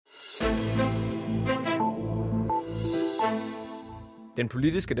Den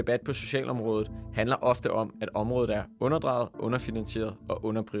politiske debat på socialområdet handler ofte om, at området er underdrejet, underfinansieret og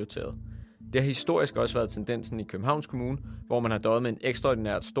underprioriteret. Det har historisk også været tendensen i Københavns Kommune, hvor man har døjet med en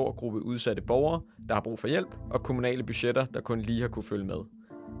ekstraordinært stor gruppe udsatte borgere, der har brug for hjælp, og kommunale budgetter, der kun lige har kunne følge med.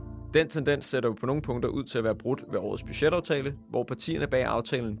 Den tendens sætter jo på nogle punkter ud til at være brudt ved årets budgetaftale, hvor partierne bag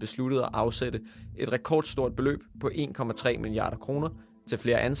aftalen besluttede at afsætte et rekordstort beløb på 1,3 milliarder kroner til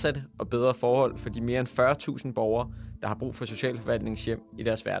flere ansatte og bedre forhold for de mere end 40.000 borgere, der har brug for socialforvaltningshjem i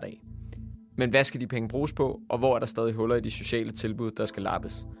deres hverdag. Men hvad skal de penge bruges på, og hvor er der stadig huller i de sociale tilbud, der skal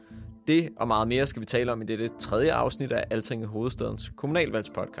lappes? Det og meget mere skal vi tale om i dette 3. afsnit af Altinget Hovedstadens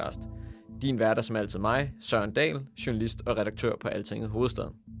kommunalvalgspodcast. Din vært er som altid mig, Søren Dahl, journalist og redaktør på Altinget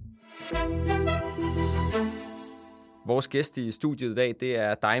Hovedstaden. Vores gæst i studiet i dag, det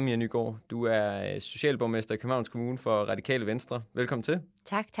er dig, Mia Nygaard. Du er socialborgmester i Københavns Kommune for Radikale Venstre. Velkommen til.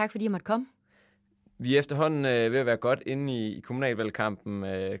 Tak fordi jeg måtte komme. Vi er efterhånden ved at være godt inde i kommunalvalgkampen.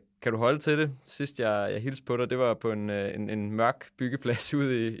 Kan du holde til det? Sidst jeg hilste på dig, det var på en mørk byggeplads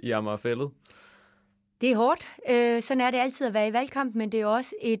ude i Amagerfælled. Det er hårdt. Sådan er det altid at være i valgkamp, men det er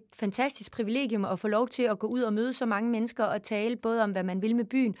også et fantastisk privilegium at få lov til at gå ud og møde så mange mennesker og tale både om, hvad man vil med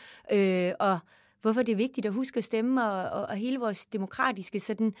byen, og hvorfor det er vigtigt at huske at stemme, og hele vores demokratiske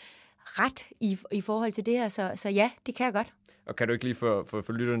sådan ret i forhold til det her. Så ja, det kan jeg godt. Og kan du ikke lige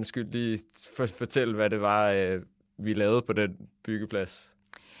for lytternes skyld lige fortælle, hvad det var, vi lavede på den byggeplads?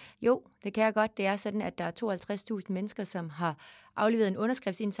 Jo, det kan jeg godt. Det er sådan, at der er 52.000 mennesker, som har afleveret en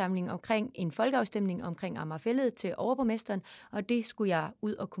underskriftsindsamling omkring en folkeafstemning omkring Amagerfælled til overborgmesteren, og det skulle jeg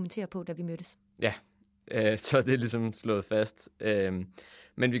ud og kommentere på, da vi mødtes. Ja, så det er ligesom slået fast.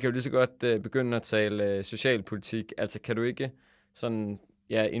 Men vi kan jo lige så godt begynde at tale socialpolitik. Altså kan du ikke sådan,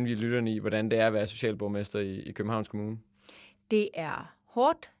 indvie lytterne i, hvordan det er at være socialborgmester i Københavns Kommune? Det er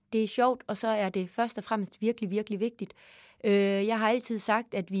hårdt, det er sjovt, og så er det først og fremmest virkelig, virkelig vigtigt. Jeg har altid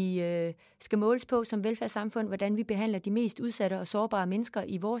sagt, at vi skal måles på som velfærdssamfund, hvordan vi behandler de mest udsatte og sårbare mennesker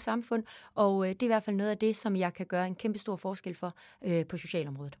i vores samfund, og det er i hvert fald noget af det, som jeg kan gøre en kæmpe stor forskel for på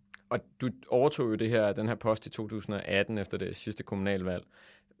socialområdet. Og du overtog jo den her post i 2018 efter det sidste kommunalvalg.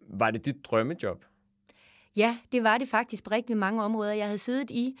 Var det dit drømmejob? Ja, det var det faktisk på rigtig mange områder. Jeg havde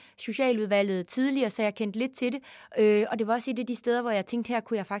siddet i socialudvalget tidligere, så jeg kendte lidt til det, og det var også et af de steder, hvor jeg tænkte, her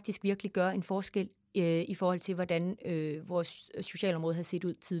kunne jeg faktisk virkelig gøre en forskel i forhold til, hvordan vores socialområde havde set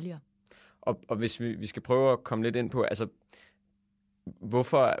ud tidligere. Og hvis vi skal prøve at komme lidt ind på, altså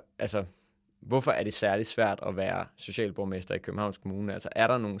hvorfor er det særligt svært at være socialborgmester i Københavns Kommune? Altså er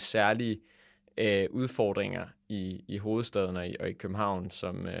der nogle særlige udfordringer i hovedstaden og i København,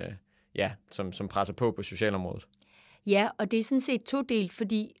 som presser på socialområdet? Ja, og det er sådan set todelt,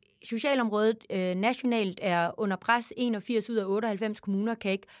 fordi socialområdet nationalt er under pres. 81 ud af 98 kommuner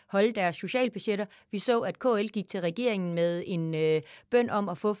kan ikke holde deres socialbudgetter. Vi så, at KL gik til regeringen med en bøn om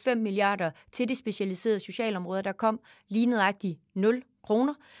at få 5 milliarder til det specialiserede socialområde. Der kom lige nøjagtigt 0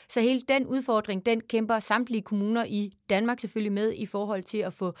 kroner. Så hele den udfordring, den kæmper samtlige kommuner i Danmark selvfølgelig med i forhold til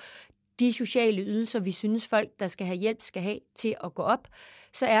at få de sociale ydelser, vi synes folk, der skal have hjælp, skal have til at gå op.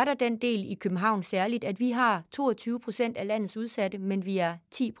 Så er der den del i København særligt, at vi har 22% af landets udsatte, men vi er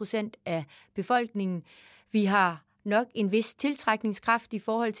 10% af befolkningen. Vi har nok en vis tiltrækningskraft i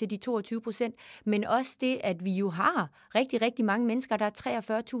forhold til de 22%, men også det, at vi jo har rigtig, rigtig mange mennesker. Der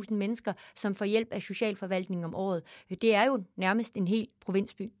er 43.000 mennesker, som får hjælp af socialforvaltningen om året. Det er jo nærmest en hel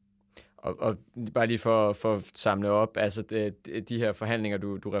provinsby. Og bare lige for at samle op, altså de her forhandlinger,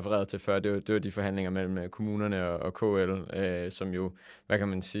 du refererede til før, det var de forhandlinger mellem kommunerne og KL, som jo, hvad kan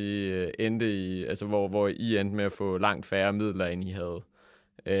man sige, endte i, altså hvor I endte med at få langt færre midler, end I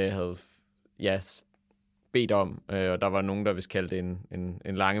havde bedt om. Og der var nogen, der vist kaldte en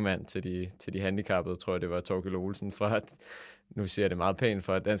langemand til de handicappede, tror jeg, det var Torkild Olsen fra, nu siger jeg det meget pænt,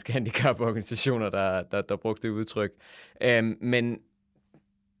 fra Danske Handicaporganisationer, der brugte det udtryk. Men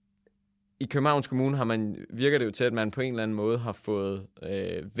i Københavns Kommune virker det jo til, at man på en eller anden måde har fået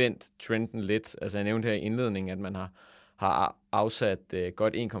vendt trenden lidt. Altså jeg nævnte her i indledningen, at man har afsat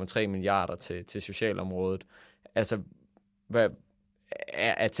godt 1,3 milliarder til socialområdet. Altså,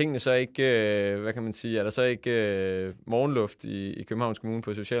 er tingene så ikke, hvad kan man sige, er der så ikke morgenluft i Københavns Kommune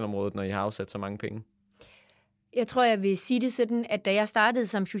på socialområdet, når I har afsat så mange penge? Jeg tror, jeg vil sige det sådan, at da jeg startede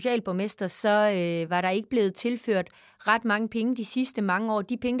som socialborgmester, så var der ikke blevet tilført ret mange penge de sidste mange år.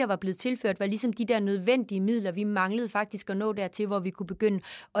 De penge, der var blevet tilført, var ligesom de der nødvendige midler. Vi manglede faktisk at nå dertil, hvor vi kunne begynde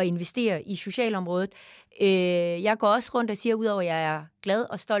at investere i socialområdet. Jeg går også rundt og siger, udover at jeg er glad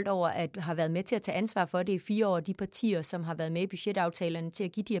og stolt over, at have været med til at tage ansvar for det i 4 år, de partier, som har været med i budgetaftalerne til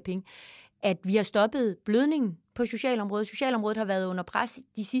at give de her penge, at vi har stoppet blødningen på socialområdet. Socialområdet har været under pres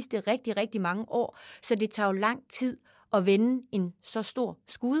de sidste rigtig, rigtig mange år, så det tager jo lang tid at vende en så stor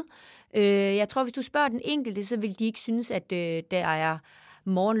skude. Jeg tror, hvis du spørger den enkelte, så vil de ikke synes, at der er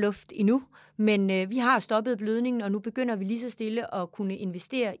morgenluft endnu, men vi har stoppet blødningen, og nu begynder vi lige så stille at kunne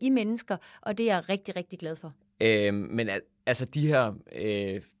investere i mennesker, og det er jeg rigtig, rigtig glad for. Men altså de her,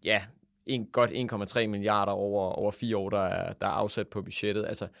 godt 1,3 milliarder over 4 år, der er afsat på budgettet,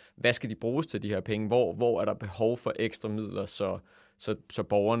 altså hvad skal de bruges til, de her penge? Hvor er der behov for ekstra midler, så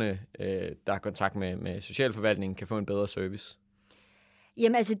borgerne, der har kontakt med socialforvaltningen, kan få en bedre service?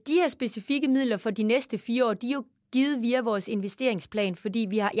 Jamen altså, de her specifikke midler for de næste 4 år, de er jo givet via vores investeringsplan, fordi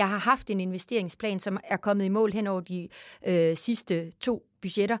jeg har haft en investeringsplan, som er kommet i mål hen over de sidste 2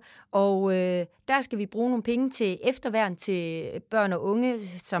 budgetter, og der skal vi bruge nogle penge til efterværn til børn og unge,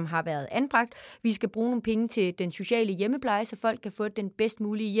 som har været anbragt. Vi skal bruge nogle penge til den sociale hjemmepleje, så folk kan få den bedst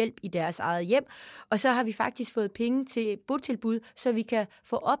mulige hjælp i deres eget hjem. Og så har vi faktisk fået penge til botilbud, så vi kan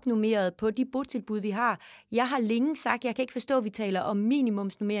få opnormeret på de botilbud, vi har. Jeg har længe sagt, jeg kan ikke forstå, at vi taler om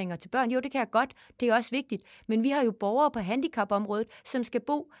minimumsnormeringer til børn. Jo, det kan jeg godt. Det er også vigtigt. Men vi har jo borgere på handicapområdet, som skal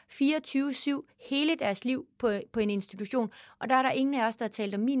bo 24/7 hele deres liv på en institution. Og der er der ingen af os, der har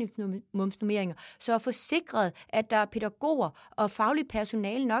talt om minimumsnormeringer. Så at få sikret, at der er pædagoger og fagligt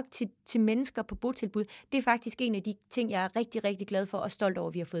personale nok til mennesker på botilbud, det er faktisk en af de ting, jeg er rigtig, rigtig glad for og stolt over,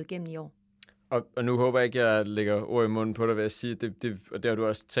 at vi har fået igennem i år. Og nu håber jeg ikke, jeg lægger ord i munden på dig ved at sige, og det har du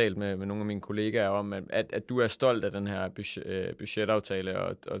også talt med nogle af mine kollegaer om, at du er stolt af den her budgetaftale,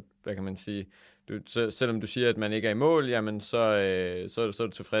 og hvad kan man sige, selvom du siger, at man ikke er i mål, jamen så er du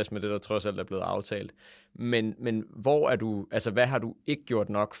tilfreds med det, der trods alt er blevet aftalt. Men hvor er du, altså hvad har du ikke gjort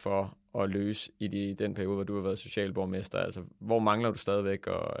nok for at løse i den periode, hvor du har været socialborgmester? Altså hvor mangler du stadigvæk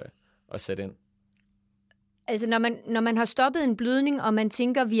at sætte ind? Altså, når man har stoppet en blødning, og man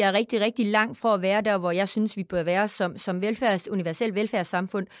tænker, at vi er rigtig, rigtig langt fra at være der, hvor jeg synes, vi bør være som universel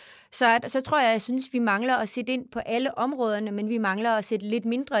velfærdssamfund, så tror jeg synes, vi mangler at sætte ind på alle områderne, men vi mangler at sætte lidt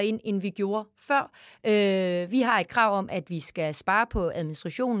mindre ind, end vi gjorde før. Vi har et krav om, at vi skal spare på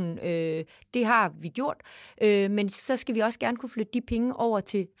administrationen. Det har vi gjort. Men så skal vi også gerne kunne flytte de penge over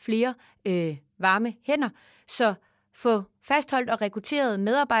til flere varme hænder. Så få fastholdt og rekrutteret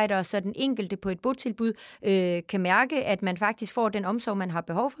medarbejdere, så den enkelte på et botilbud kan mærke, at man faktisk får den omsorg, man har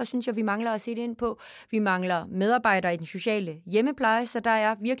behov for, synes jeg, vi mangler at sætte ind på. Vi mangler medarbejdere i den sociale hjemmepleje, så der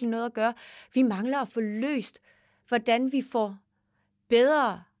er virkelig noget at gøre. Vi mangler at få løst, hvordan vi får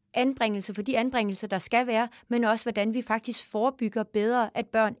bedre anbringelser for de anbringelser, der skal være, men også hvordan vi faktisk forebygger bedre, at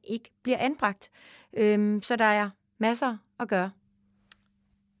børn ikke bliver anbragt. Så der er masser at gøre.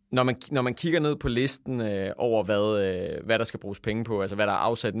 Når man kigger ned på listen over, hvad der skal bruges penge på, altså hvad der er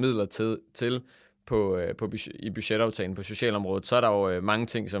afsat midler til i budgetaftalen på socialområdet, så er der jo mange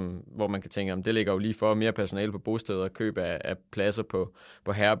ting, hvor man kan tænke, om det ligger jo lige for mere personale på bosteder, køb af pladser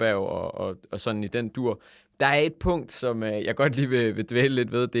på herberg og sådan i den dur. Der er et punkt, som jeg godt lige vil dvæle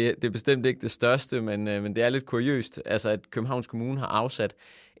lidt ved. Det er bestemt ikke det største, men det er lidt kuriøst. Altså, at Københavns Kommune har afsat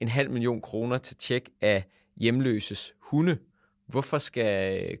 500.000 kroner til tjek af hjemløses hunde. Hvorfor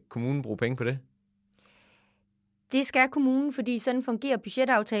skal kommunen bruge penge på det? Det skal kommunen, fordi sådan fungerer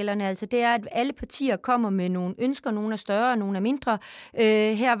budgetaftalerne. Altså det er, at alle partier kommer med nogle ønsker, nogle er større og nogle er mindre.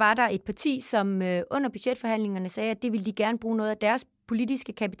 Her var der et parti, som under budgetforhandlingerne sagde, at det ville de gerne bruge noget af deres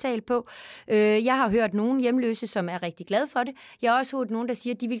politiske kapital på. Jeg har hørt nogle hjemløse, som er rigtig glade for det. Jeg har også hørt nogen, der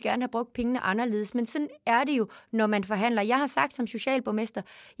siger, at de vil gerne have brugt pengene anderledes. Men sådan er det jo, når man forhandler. Jeg har sagt som socialborgmester,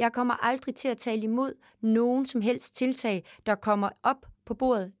 jeg kommer aldrig til at tale imod nogen som helst tiltag, der kommer op på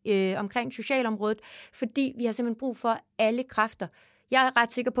bordet omkring socialområdet, fordi vi har simpelthen brug for alle kræfter. Jeg er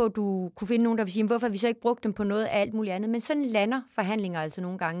ret sikker på, at du kunne finde nogen, der vil sige, hvorfor har vi så ikke brugt dem på noget af alt muligt andet. Men sådan lander forhandlinger altså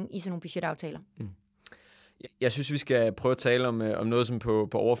nogle gange i sådan nogle budgetaftaler. Jeg synes, vi skal prøve at tale om noget, som på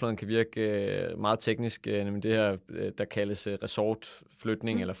overfladen kan virke meget teknisk, nemlig det her, der kaldes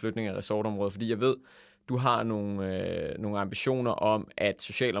resortflytning eller flytning af resortområdet. Fordi jeg ved, du har nogle ambitioner om, at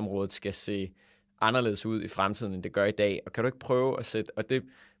socialområdet skal se anderledes ud i fremtiden, end det gør i dag. Og kan du ikke prøve at sætte, og det,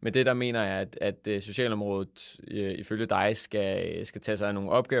 med det der mener jeg, at socialområdet ifølge dig skal tage sig af nogle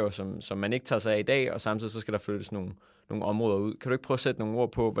opgaver, som man ikke tager sig af i dag, og samtidig så skal der flyttes nogle områder ud. Kan du ikke prøve at sætte nogle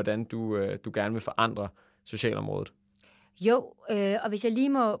ord på, hvordan du gerne vil forandre socialområdet? Jo, og hvis jeg lige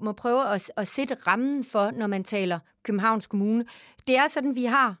må prøve at sætte rammen for, når man taler Københavns Kommune. Det er sådan, vi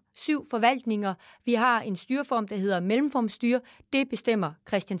har 7 forvaltninger. Vi har en styreform, der hedder mellemformstyre. Det bestemmer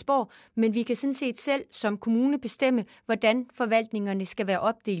Christiansborg, men vi kan sådan set selv som kommune bestemme, hvordan forvaltningerne skal være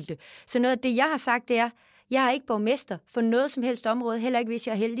opdelte. Så noget af det, jeg har sagt, det er, jeg er ikke borgmester for noget som helst område, heller ikke hvis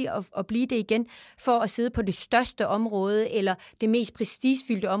jeg er heldig at blive det igen, for at sidde på det største område, eller det mest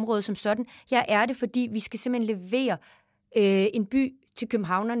prestigefyldte område som sådan. Jeg er det, fordi vi skal simpelthen levere en by til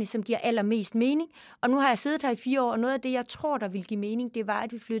københavnerne, som giver allermest mening. Og nu har jeg siddet her i 4 år, og noget af det, jeg tror, der ville give mening, det var,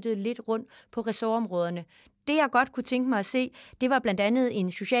 at vi flyttede lidt rundt på ressortområderne. Det, jeg godt kunne tænke mig at se, det var blandt andet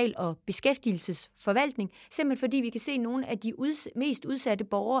en social- og beskæftigelsesforvaltning, simpelthen fordi vi kan se, at nogle af de mest udsatte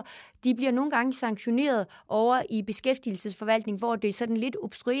borgere, de bliver nogle gange sanktioneret over i beskæftigelsesforvaltning, hvor det sådan lidt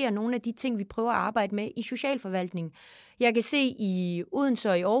obstruerer nogle af de ting, vi prøver at arbejde med i socialforvaltningen. Jeg kan se i Odense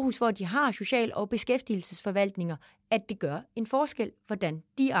og i Aarhus, hvor de har social- og beskæftigelsesforvaltninger, at det gør en forskel, hvordan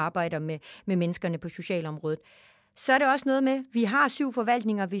de arbejder med menneskerne på socialområdet. Så er det også noget med, at vi har 7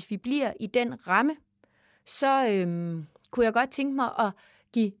 forvaltninger, hvis vi bliver i den ramme, så kunne jeg godt tænke mig at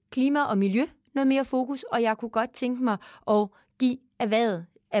give klima og miljø noget mere fokus, og jeg kunne godt tænke mig at give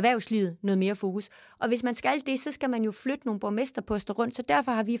erhvervslivet noget mere fokus. Og hvis man skal det, så skal man jo flytte nogle borgmesterposter rundt, så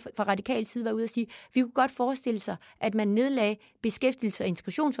derfor har vi fra radikal side været ude at sige, at vi kunne godt forestille sig, at man nedlagde beskæftigelse- og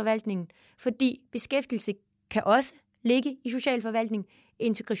integrationsforvaltningen, fordi beskæftigelse kan også ligge i socialforvaltning.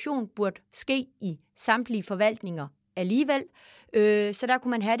 Integration burde ske i samtlige forvaltninger alligevel. Så der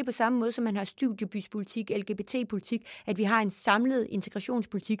kunne man have det på samme måde, som man har studiebyspolitik, LGBT-politik, at vi har en samlet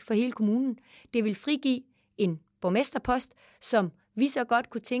integrationspolitik for hele kommunen. Det vil frigive en borgmesterpost, som vi så godt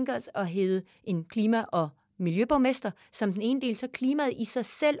kunne tænke os at hedde en klima- og miljøborgmester, som den ene del, så klimaet i sig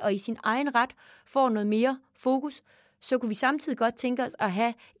selv og i sin egen ret får noget mere fokus. Så kunne vi samtidig godt tænke os at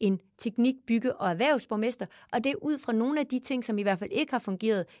have en teknik-, bygge- og erhvervsborgmester, og det er ud fra nogle af de ting, som i hvert fald ikke har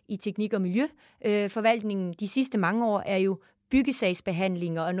fungeret i teknik- og miljøforvaltningen de sidste mange år, er jo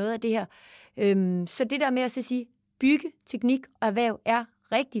byggesagsbehandlinger og noget af det her. Så det der med at sige, bygge, teknik og erhverv er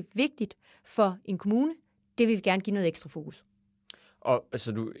rigtig vigtigt for en kommune. Det vil vi gerne give noget ekstra fokus. Og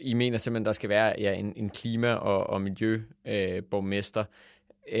altså, I mener simpelthen, der skal være en klima- og miljøborgmester.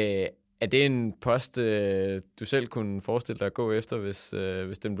 Er det en post, du selv kunne forestille dig at gå efter,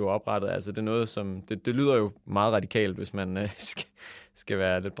 hvis den blev oprettet? Altså det er noget, som det lyder jo meget radikalt, hvis man skal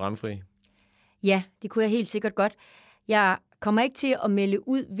være lidt bramfri. Ja, det kunne jeg helt sikkert godt. Jeg kommer ikke til at melde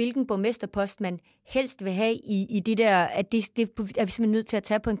ud, hvilken borgmesterpost man helst vil have i det der, at det er vi simpelthen nødt til at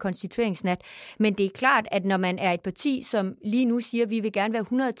tage på en konstitueringsnat. Men det er klart, at når man er et parti, som lige nu siger, at vi vil gerne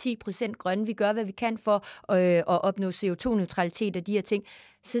være 110% grønne, vi gør, hvad vi kan for at opnå CO2-neutralitet og de her ting,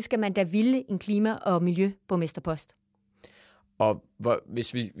 så skal man da ville en klima- og miljøborgmesterpost. Og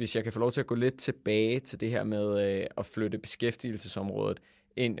hvis jeg kan få lov til at gå lidt tilbage til det her med at flytte beskæftigelsesområdet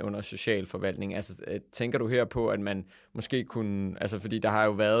ind under socialforvaltning. Altså, tænker du her på, at man måske kunne, altså fordi der har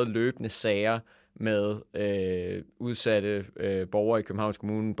jo været løbende sager med udsatte borgere i Københavns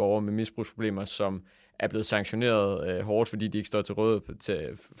Kommune, borgere med misbrugsproblemer, som er blevet sanktioneret hårdt, fordi de ikke står til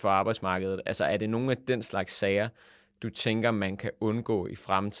rådighed for arbejdsmarkedet. Altså, er det nogle af den slags sager, du tænker, man kan undgå i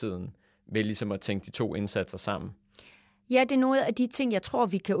fremtiden ved ligesom at tænke de 2 indsatser sammen? Ja, det er noget af de ting, jeg tror,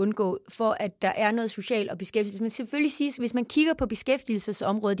 vi kan undgå, for at der er noget social og beskæftigelse. Men selvfølgelig siges, hvis man kigger på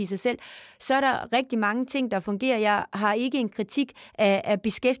beskæftigelsesområdet i sig selv, så er der rigtig mange ting, der fungerer. Jeg har ikke en kritik af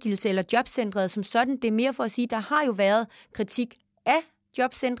beskæftigelse eller jobcentret som sådan. Det er mere for at sige, at der har jo været kritik af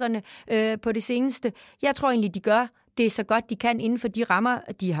jobcentrene på det seneste. Jeg tror egentlig, de gør det så godt, de kan inden for de rammer,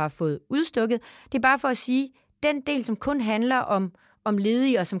 de har fået udstukket. Det er bare for at sige, den del, som kun handler om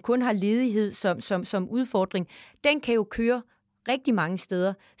ledige, og som kun har ledighed som udfordring, den kan jo køre rigtig mange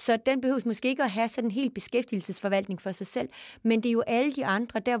steder. Så den behøves måske ikke at have sådan en helt beskæftigelsesforvaltning for sig selv, men det er jo alle de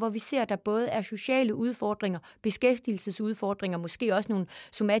andre, der hvor vi ser, der både er sociale udfordringer, beskæftigelsesudfordringer, måske også nogle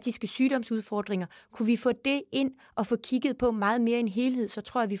somatiske sygdomsudfordringer. Kunne vi få det ind og få kigget på meget mere en helhed, så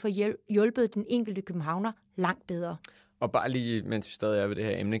tror jeg, vi får hjulpet den enkelte københavner langt bedre. Og bare lige, mens vi stadig er ved det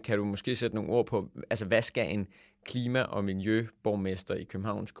her emne, kan du måske sætte nogle ord på, altså hvad skal en klima- og miljøborgmester i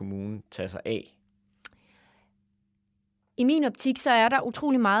Københavns Kommune tage sig af? I min optik, så er der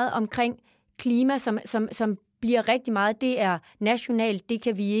utrolig meget omkring klima, som bliver rigtig meget. Det er nationalt, det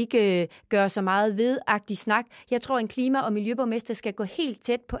kan vi ikke gøre så meget ved-agtig snak. Jeg tror, en klima- og miljøborgmester skal gå helt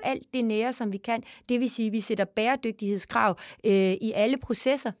tæt på alt det nære, som vi kan. Det vil sige, at vi sætter bæredygtighedskrav i alle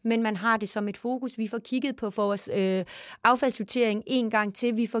processer, men man har det som et fokus. Vi får kigget på vores affaldssortering en gang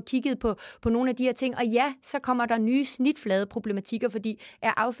til. Vi får kigget på nogle af de her ting. Og ja, så kommer der nye snitflade problematikker, fordi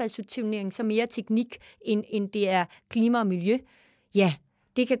er affaldssortering så mere teknik, end det er klima og miljø? Ja,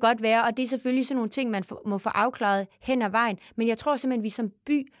 det kan godt være, og det er selvfølgelig sådan nogle ting, man må få afklaret hen ad vejen. Men jeg tror simpelthen, at vi som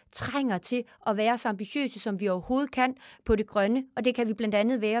by trænger til at være så ambitiøse, som vi overhovedet kan på det grønne. Og det kan vi blandt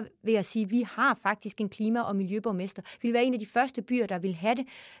andet være ved at sige, at vi har faktisk en klima- og miljøborgmester. Vi vil være en af de første byer, der vil have det.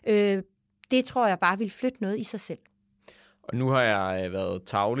 Det tror jeg bare vil flytte noget i sig selv. Og nu har jeg været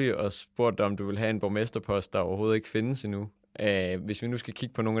tarvelig og spurgt dig, om du vil have en borgmesterpost, der overhovedet ikke findes endnu. Hvis vi nu skal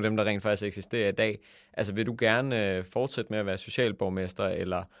kigge på nogle af dem, der rent faktisk eksisterer i dag, altså vil du gerne fortsætte med at være socialborgmester,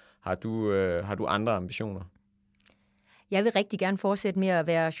 eller har du andre ambitioner? Jeg vil rigtig gerne fortsætte med at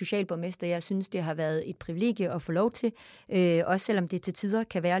være socialborgmester. Jeg synes, det har været et privilegie at få lov til, også selvom det til tider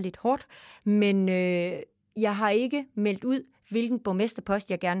kan være lidt hårdt. Men jeg har ikke meldt ud, hvilken borgmesterpost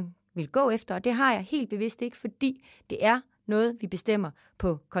jeg gerne vil gå efter, og det har jeg helt bevidst ikke, fordi det er noget, vi bestemmer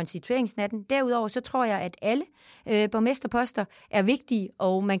på konstitueringsnatten. Derudover så tror jeg, at alle borgmesterposter er vigtige,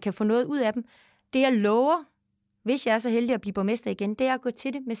 og man kan få noget ud af dem. Det jeg lover, hvis jeg er så heldig at blive borgmester igen, det er at gå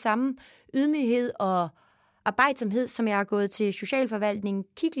til det med samme ydmyghed og arbejdsomhed, som jeg har gået til socialforvaltningen.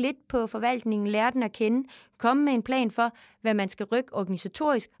 Kig lidt på forvaltningen, lære den at kende, komme med en plan for, hvad man skal rykke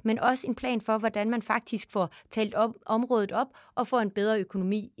organisatorisk, men også en plan for, hvordan man faktisk får talt området op og får en bedre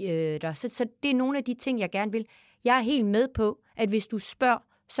økonomi der. Så det er nogle af de ting, jeg gerne vil. Jeg er helt med på, at hvis du spørger,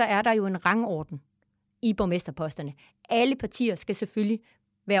 så er der jo en rangorden i borgmesterposterne. Alle partier skal selvfølgelig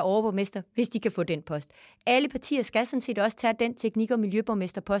være overborgmester, hvis de kan få den post. Alle partier skal sådan set også tage den teknik- og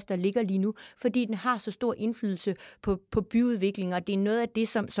miljøborgmesterpost, der ligger lige nu, fordi den har så stor indflydelse på byudvikling, og det er noget af det,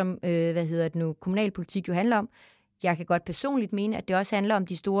 som kommunalpolitik jo handler om. Jeg kan godt personligt mene, at det også handler om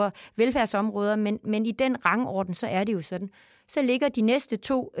de store velfærdsområder, men i den rangorden, så er det jo sådan. Så ligger de næste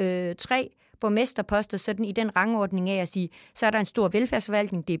 3 borgmesterposter sådan i den rangordning af at sige, så er der en stor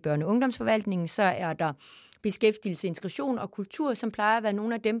velfærdsforvaltning, det er børne- og ungdomsforvaltningen, så er der beskæftigelse, integration og kultur, som plejer at være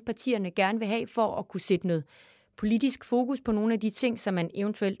nogle af dem, partierne gerne vil have for at kunne sætte noget politisk fokus på nogle af de ting, som man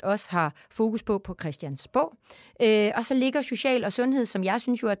eventuelt også har fokus på Christiansborg. Og så ligger social og sundhed, som jeg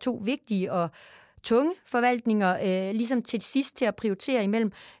synes jo er 2 vigtige og tunge forvaltninger, ligesom til sidst til at prioritere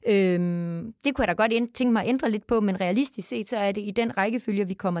imellem. Det kunne jeg da godt tænke mig at ændre lidt på, men realistisk set, så er det i den rækkefølge,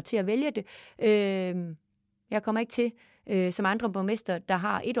 vi kommer til at vælge det. Jeg kommer ikke til, som andre borgmester, der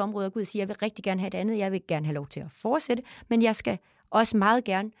har et område at gå ud og sige, jeg vil rigtig gerne have et andet, jeg vil gerne have lov til at fortsætte, men jeg skal også meget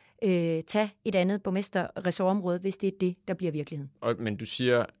gerne tage et andet borgmesterressortområde, hvis det er det, der bliver virkeligheden. Men du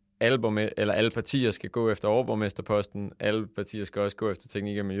siger, alle partier skal gå efter overborgmesterposten, alle partier skal også gå efter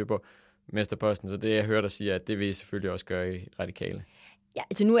teknik- og miljøborgmesterposten, så det jeg hører dig sige, at det vil I selvfølgelig også gøre i Radikale. Ja,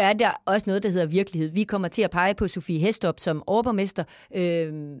 altså nu er der også noget, der hedder virkelighed. Vi kommer til at pege på Sofie Hæstrup som overborgmester.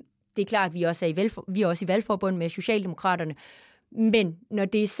 Det er klart, at vi også er i valgforbund med Socialdemokraterne. Men når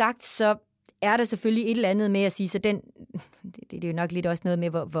det er sagt, så er der selvfølgelig et eller andet med at sige, så det er jo nok lidt også noget med,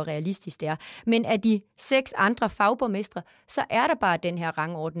 hvor realistisk det er. Men af de 6 andre fagborgmestre, så er der bare den her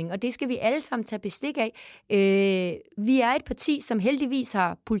rangordning, og det skal vi alle sammen tage bestik af. Vi er et parti, som heldigvis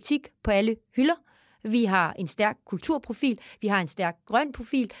har politik på alle hylder. Vi har en stærk kulturprofil, vi har en stærk grøn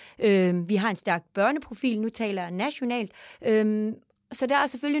profil, vi har en stærk børneprofil, nu taler jeg nationalt. Så der er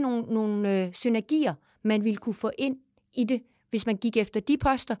selvfølgelig nogle synergier, man ville kunne få ind i det, hvis man gik efter de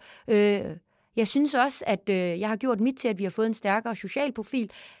poster. Jeg synes også, at jeg har gjort mit til, at vi har fået en stærkere social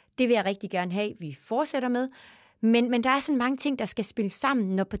profil. Det vil jeg rigtig gerne have, vi fortsætter med. Men der er sådan mange ting, der skal spille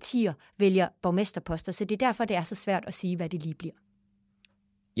sammen, når partier vælger borgmesterposter, så det er derfor, det er så svært at sige, hvad det lige bliver.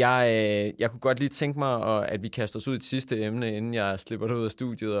 Jeg kunne godt lige tænke mig, at vi kaster os ud i et sidste emne, inden jeg slipper det ud af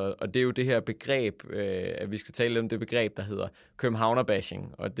studiet, og det er jo det her begreb, at vi skal tale om det begreb, der hedder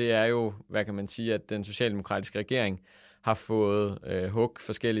københavnerbashing, og det er jo, hvad kan man sige, at den socialdemokratiske regering har fået hug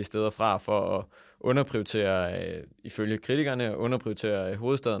forskellige steder fra for at underprioritere, ifølge kritikerne, underprioritere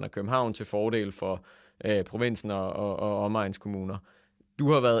hovedstaden og København til fordel for provinsen og omegnskommuner.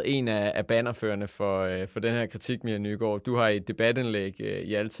 Du har været en af bannerførerne for den her kritik, Mia Nyegaard. Du har i et debatindlæg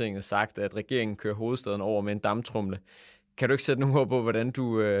i Altinget sagt, at regeringen kører hovedstaden over med en damptrumle. Kan du ikke sætte nogle ord på, hvordan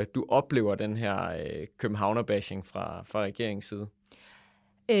du oplever den her københavnerbashing fra regeringens side?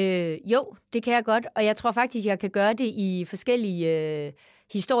 Jo, det kan jeg godt, og jeg tror faktisk, jeg kan gøre det i forskellige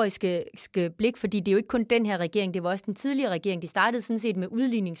historiske blik, fordi det er jo ikke kun den her regering, det var også den tidligere regering. Det startede sådan set med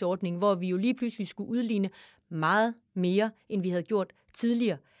udligningsordningen, hvor vi jo lige pludselig skulle udligne meget mere, end vi havde gjort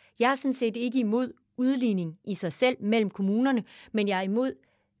tidligere. Jeg er sådan set ikke imod udligning i sig selv mellem kommunerne, men jeg er imod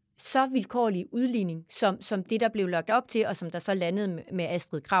så vilkårlig udligning, som det, der blev lagt op til, og som der så landede med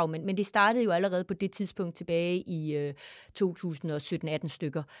Astrid Krag. Men det startede jo allerede på det tidspunkt tilbage i 2017-18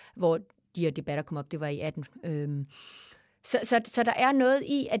 stykker, hvor de her debatter kom op. Det var i 18. Så der er noget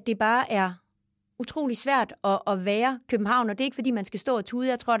i, at det bare er utrolig svært at være København, og det er ikke, fordi man skal stå og tude.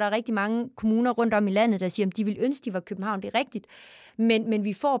 Jeg tror, der er rigtig mange kommuner rundt om i landet, der siger, at de vil ønske, de var København. Det er rigtigt. Men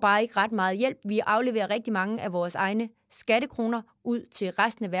vi får bare ikke ret meget hjælp. Vi afleverer rigtig mange af vores egne skattekroner ud til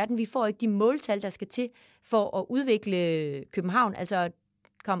resten af verden. Vi får ikke de måltal, der skal til for at udvikle København. Altså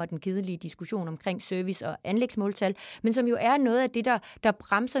kommer den kedelige diskussion omkring service- og anlægsmåltal, men som jo er noget af det, der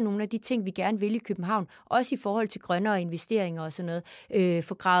bremser nogle af de ting, vi gerne vil i København, også i forhold til grønnere investeringer og sådan noget.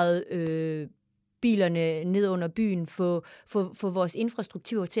 Få gravet bilerne ned under byen, få vores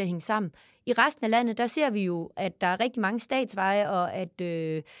infrastruktur til at hænge sammen. I resten af landet, der ser vi jo, at der er rigtig mange statsveje, og at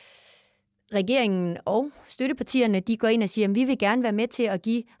regeringen og støttepartierne, de går ind og siger, at vi vil gerne være med til at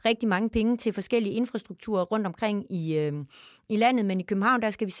give rigtig mange penge til forskellige infrastrukturer rundt omkring i landet, men i København, der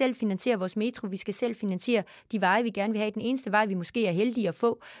skal vi selv finansiere vores metro, vi skal selv finansiere de veje, vi gerne vil have. Den eneste vej, vi måske er heldige at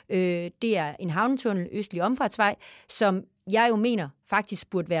få, det er en havnetunnel, østlig omfartsvej, som jeg jo mener faktisk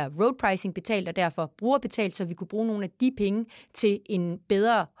burde være road pricing betalt, og derfor brugerbetalt, så vi kunne bruge nogle af de penge til en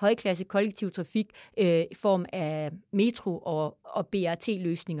bedre højklasse kollektiv trafik i form af metro og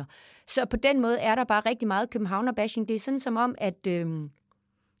BRT-løsninger. Så på den måde er der bare rigtig meget københavner-bashing. Det er sådan som om, at de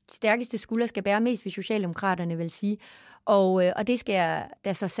stærkeste skuldre skal bære mest, vil Socialdemokraterne vil sige. Og det skal jeg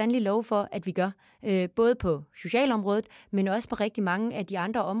da så sandelig love for, at vi gør. Både på socialområdet, men også på rigtig mange af de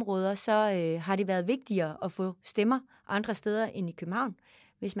andre områder, så har det været vigtigere at få stemmer andre steder end i København.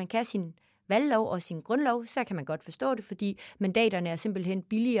 Hvis man kan sin valglov og sin grundlov, så kan man godt forstå det, fordi mandaterne er simpelthen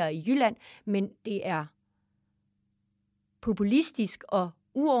billigere i Jylland, men det er populistisk og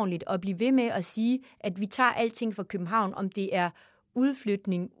uordentligt at blive ved med at sige, at vi tager alting fra København, om det er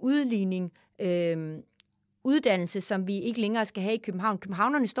udflytning, udligning, uddannelse, som vi ikke længere skal have i København.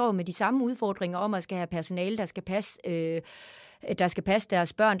 Københavnerne står jo med de samme udfordringer om at skal have personale, der skal passe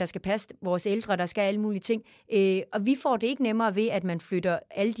deres børn, der skal passe vores ældre, der skal alle mulige ting. Og vi får det ikke nemmere ved, at man flytter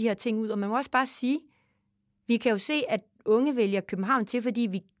alle de her ting ud. Og man må også bare sige, vi kan jo se, at unge vælger København til,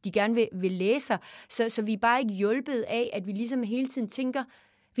 fordi de gerne vil læse, så vi er bare ikke hjulpet af, at vi ligesom hele tiden tænker,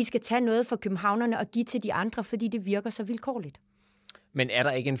 vi skal tage noget fra københavnerne og give til de andre, fordi det virker så vilkårligt. Men er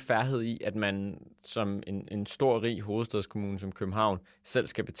der ikke en fairhed i, at man som en stor, rig hovedstadskommune som København selv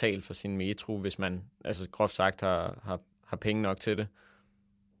skal betale for sin metro, hvis man, altså groft sagt, har penge nok til det?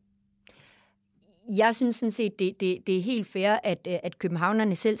 Jeg synes sådan set, det er helt fair, at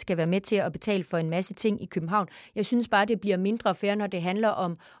københavnerne selv skal være med til at betale for en masse ting i København. Jeg synes bare, det bliver mindre fair, når det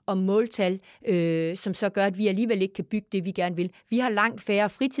handler om måltal, som så gør, at vi alligevel ikke kan bygge det, vi gerne vil. Vi har langt færre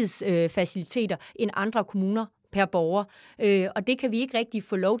fritidsfaciliteter end andre kommuner per borger, og det kan vi ikke rigtig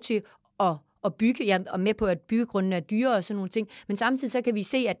få lov til at bygge. Jeg er med på, at byggegrunden er dyre og sådan nogle ting, men samtidig så kan vi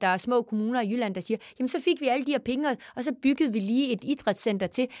se, at der er små kommuner i Jylland, der siger, jamen så fik vi alle de her penge, og så byggede vi lige et idrætscenter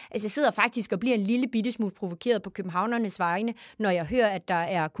til. Altså jeg sidder faktisk og bliver en lille bitte smule provokeret på københavnernes vegne, når jeg hører, at der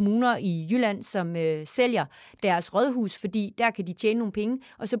er kommuner i Jylland, som sælger deres rådhus, fordi der kan de tjene nogle penge,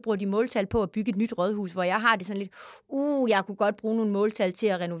 og så bruger de måltal på at bygge et nyt rådhus, hvor jeg har det sådan lidt, jeg kunne godt bruge nogle måltal til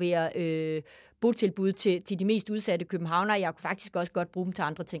at renovere botilbud til de mest udsatte københavnere. Jeg kunne faktisk også godt bruge dem til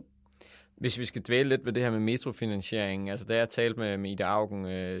andre ting. Hvis vi skal dvæle lidt ved det her med metrofinansieringen, altså da jeg talte med Ida Auken,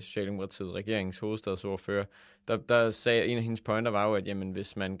 Socialdemokratiet, regeringens hovedstadsordfører, der sagde en af hendes pointer var jo, at jamen,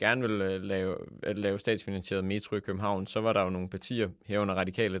 hvis man gerne vil lave statsfinansieret metro i København, så var der jo nogle partier herunder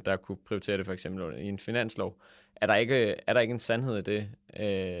radikale, der kunne prioritere det for eksempel i en finanslov. Er der ikke en sandhed i det?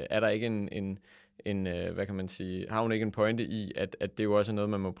 Er der ikke en hvad kan man sige, har hun ikke en pointe i, at det jo også er noget,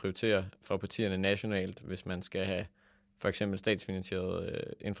 man må prioritere fra partierne nationalt, hvis man skal have for eksempel statsfinansierede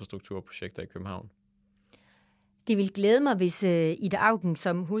infrastrukturprojekter i København? Det vil glæde mig, hvis Ida Auken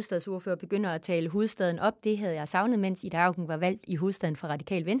som hovedstadsordfører begynder at tale hovedstaden op. Det havde jeg savnet, mens Ida Auken var valgt i hovedstaden for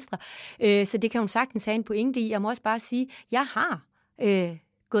Radikal Venstre. Så det kan hun sagtens have en pointe i. Jeg må også bare sige, jeg har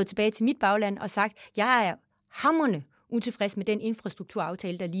gået tilbage til mit bagland og sagt, jeg er hamrende utilfreds med den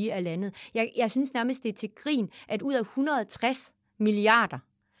infrastrukturaftale, der lige er landet. Jeg synes nærmest, det er til grin, at ud af 160 milliarder,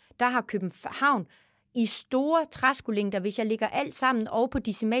 der har København i store træskolængder, hvis jeg lægger alt sammen over på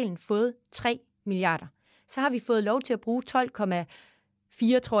decimalen, fået 3 milliarder. Så har vi fået lov til at bruge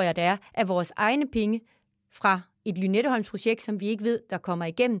 12,4, tror jeg det er, af vores egne penge fra et Lynetteholms-projekt, som vi ikke ved, der kommer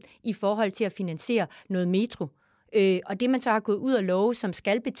igennem, i forhold til at finansiere noget metro. Og det, man så har gået ud og love, som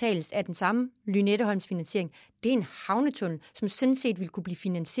skal betales af den samme Lynetteholms finansiering, det er en havnetunnel, som sådan set ville kunne blive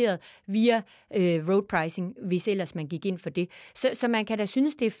finansieret via road pricing, hvis ellers man gik ind for det. Så man kan da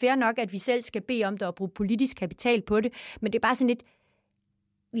synes, det er fair nok, at vi selv skal bede om det og bruge politisk kapital på det, men det er bare sådan lidt,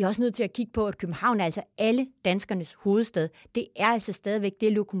 vi er også nødt til at kigge på, at København er altså alle danskernes hovedstad. Det er altså stadigvæk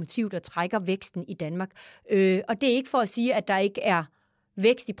det lokomotiv, der trækker væksten i Danmark. Og det er ikke for at sige, at der ikke er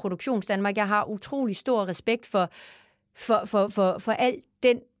vækst i produktionsdanmark. Jeg har utrolig stor respekt for al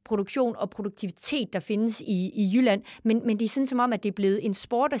den produktion og produktivitet, der findes i Jylland, men det er sådan som om, at det er blevet en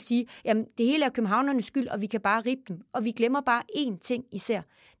sport at sige, jamen det hele er københavnernes skyld, og vi kan bare rippe dem. Og vi glemmer bare én ting især.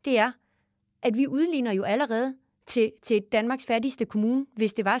 Det er, at vi udligner jo allerede til Danmarks fattigste kommune,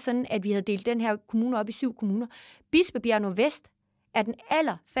 hvis det var sådan, at vi havde delt den her kommune op i 7 kommuner. Bispebjerg Nordvest er den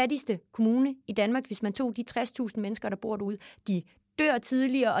allerfattigste kommune i Danmark, hvis man tog de 60.000 mennesker, der bor derude. De dør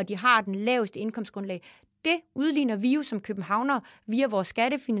tidligere, og de har den laveste indkomstgrundlag. Det udligner vi jo som københavnere via vores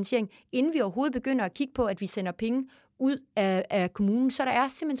skattefinansiering, inden vi overhovedet begynder at kigge på, at vi sender penge ud af kommunen. Så der er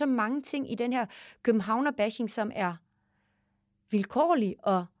simpelthen så mange ting i den her københavner-bashing, som er vilkårlig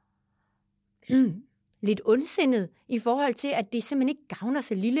og lidt ondsindet i forhold til, at det simpelthen ikke gavner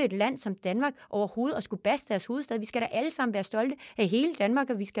så lille et land som Danmark overhovedet at skulle baste deres hovedstad. Vi skal da alle sammen være stolte af hele Danmark,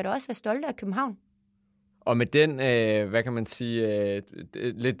 og vi skal da også være stolte af København. Og med den, hvad kan man sige,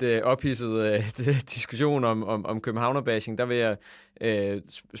 lidt ophidset diskussion om københavnerbashing, der vil jeg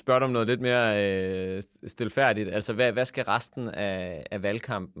spørge dig om noget lidt mere stilfærdigt. Altså, hvad skal resten af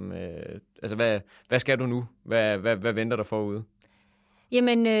valgkampen? Altså, hvad skal du nu? Hvad venter der forude?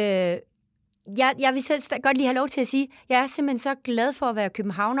 Jamen, jeg vil selv godt lige have lov til at sige, at jeg er simpelthen så glad for at være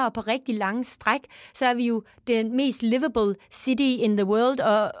københavner, og på rigtig lange stræk, så er vi jo den mest livable city in the world,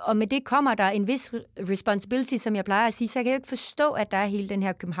 og med det kommer der en vis responsibility, som jeg plejer at sige, så jeg kan jo ikke forstå, at der er hele den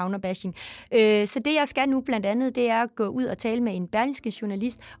her københavner-bashing. Så det, jeg skal nu blandt andet, det er at gå ud og tale med en berlingske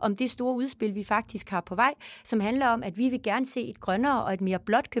journalist om det store udspil, vi faktisk har på vej, som handler om, at vi vil gerne se et grønnere og et mere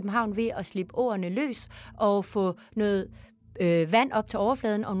blåt København ved at slippe åerne løs og få noget vand op til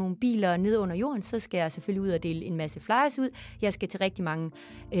overfladen og nogle biler ned under jorden, så skal jeg selvfølgelig ud og dele en masse flyers ud. Jeg skal til rigtig mange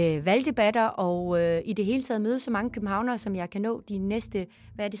valgdebatter og i det hele taget møde så mange københavnere, som jeg kan nå de næste,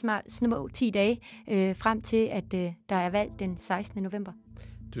 små 10 dage frem til, at der er valg den 16. november.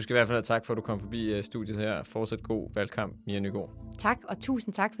 Du skal i hvert fald have tak for, at du kom forbi studiet her. Fortsæt god valgkamp, Mia Nygaard. Tak, og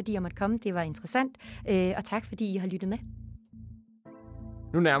tusind tak, fordi jeg måtte komme. Det var interessant, og tak, fordi I har lyttet med.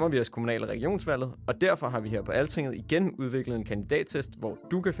 Nu nærmer vi os kommunal- og regionsvalget, og derfor har vi her på Altinget igen udviklet en kandidattest, hvor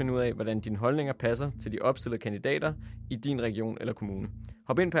du kan finde ud af, hvordan dine holdninger passer til de opstillede kandidater i din region eller kommune.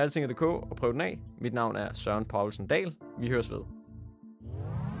 Hop ind på altinget.dk og prøv den af. Mit navn er Søren Poulsen Dahl. Vi høres ved.